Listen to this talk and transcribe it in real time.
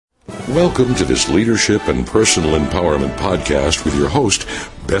Welcome to this leadership and personal empowerment podcast with your host,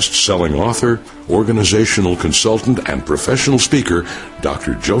 best-selling author, organizational consultant, and professional speaker,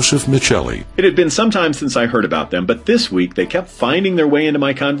 Dr. Joseph Michelli. It had been some time since I heard about them, but this week they kept finding their way into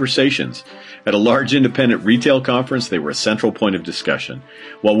my conversations. At a large independent retail conference, they were a central point of discussion.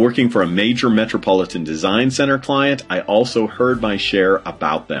 While working for a major metropolitan design center client, I also heard my share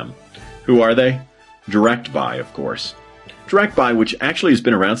about them. Who are they? DirectBuy, of course. DirectBuy, which actually has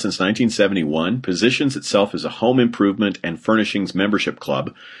been around since 1971, positions itself as a home improvement and furnishings membership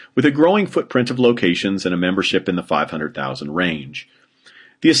club with a growing footprint of locations and a membership in the 500,000 range.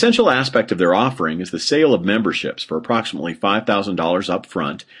 The essential aspect of their offering is the sale of memberships for approximately $5,000 up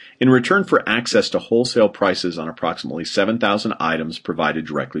front in return for access to wholesale prices on approximately 7,000 items provided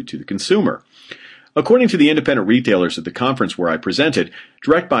directly to the consumer. According to the independent retailers at the conference where I presented,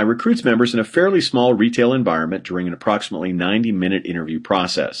 DirectBuy recruits members in a fairly small retail environment during an approximately 90-minute interview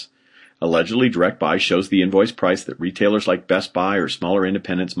process. Allegedly, DirectBuy shows the invoice price that retailers like Best Buy or smaller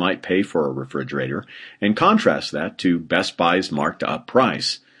independents might pay for a refrigerator and contrasts that to Best Buy's marked-up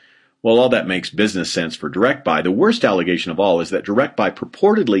price. While all that makes business sense for DirectBuy, the worst allegation of all is that DirectBuy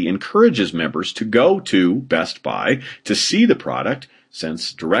purportedly encourages members to go to Best Buy to see the product,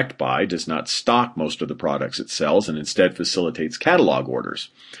 since DirectBuy does not stock most of the products it sells and instead facilitates catalog orders.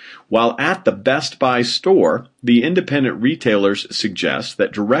 While at the Best Buy store, the independent retailers suggest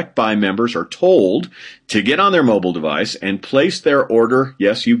that DirectBuy members are told to get on their mobile device and place their order,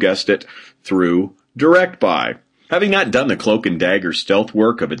 yes, you guessed it, through DirectBuy. Having not done the cloak and dagger stealth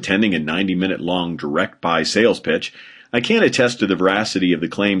work of attending a 90-minute long DirectBuy sales pitch, I can't attest to the veracity of the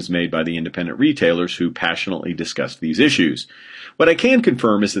claims made by the independent retailers who passionately discussed these issues. What I can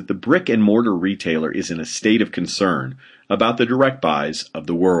confirm is that the brick-and-mortar retailer is in a state of concern about the DirectBuys of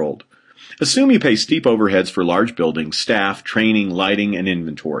the world. Assume you pay steep overheads for large buildings, staff, training, lighting, and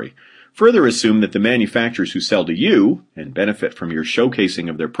inventory. Further assume that the manufacturers who sell to you and benefit from your showcasing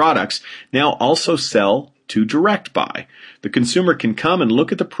of their products now also sell to DirectBuy. The consumer can come and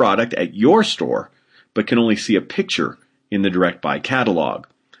look at the product at your store, but can only see a picture in the DirectBuy catalog.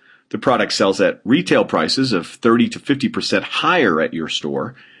 The product sells at retail prices of 30 to 50% higher at your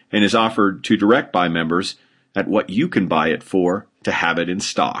store and is offered to DirectBuy members at what you can buy it for to have it in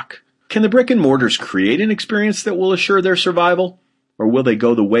stock. Can the brick and mortars create an experience that will assure their survival? Or will they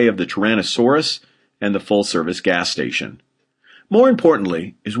go the way of the Tyrannosaurus and the full-service gas station? More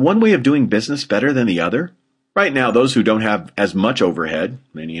importantly, is one way of doing business better than the other? Right now, those who don't have as much overhead,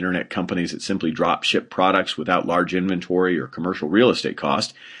 many internet companies that simply drop ship products without large inventory or commercial real estate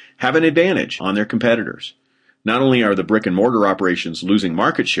cost, have an advantage on their competitors. Not only are the brick and mortar operations losing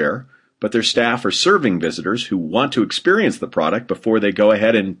market share, but their staff are serving visitors who want to experience the product before they go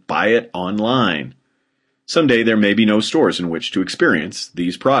ahead and buy it online. Someday there may be no stores in which to experience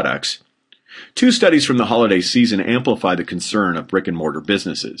these products. 2 studies from the holiday season amplify the concern of brick and mortar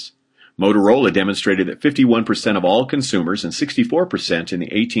businesses. Motorola demonstrated that 51% of all consumers and 64% in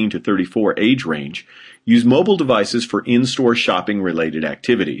the 18 to 34 age range use mobile devices for in-store shopping-related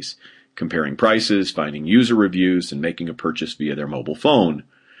activities, comparing prices, finding user reviews, and making a purchase via their mobile phone.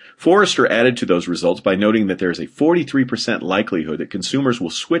 Forrester added to those results by noting that there is a 43% likelihood that consumers will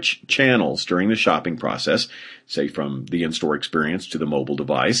switch channels during the shopping process, say from the in-store experience to the mobile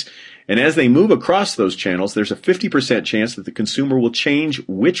device, and as they move across those channels, there's a 50% chance that the consumer will change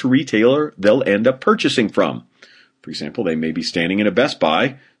which retailer they'll end up purchasing from. For example, they may be standing in a Best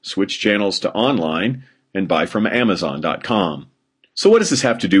Buy, switch channels to online, and buy from Amazon.com. So what does this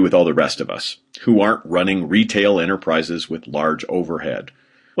have to do with all the rest of us, who aren't running retail enterprises with large overhead?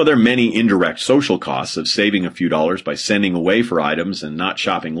 Well, there are many indirect social costs of saving a few dollars by sending away for items and not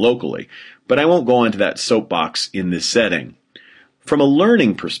shopping locally, but I won't go into that soapbox in this setting. From a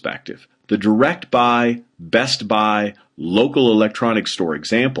learning perspective, the DirectBuy, Best Buy, local electronics store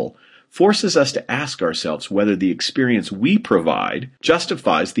example forces us to ask ourselves whether the experience we provide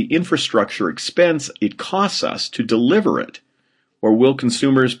justifies the infrastructure expense it costs us to deliver it. Or will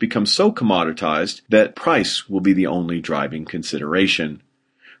consumers become so commoditized that price will be the only driving consideration?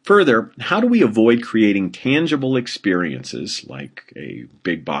 Further, how do we avoid creating tangible experiences, like a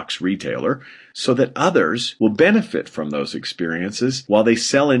big box retailer, so that others will benefit from those experiences while they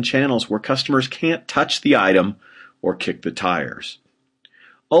sell in channels where customers can't touch the item or kick the tires?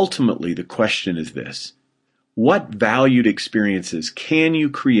 Ultimately, the question is this: what valued experiences can you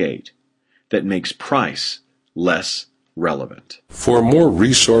create that makes price less relevant? For more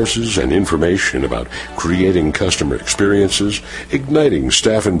resources and information about creating customer experiences, igniting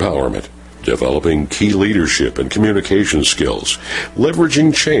staff empowerment, developing key leadership and communication skills,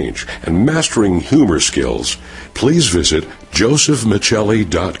 leveraging change, and mastering humor skills, please visit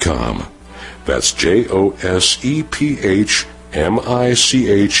josephmichelli.com. That's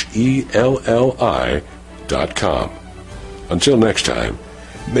JosephMichelli.com. Until next time,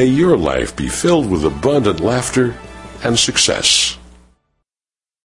 may your life be filled with abundant laughter and success.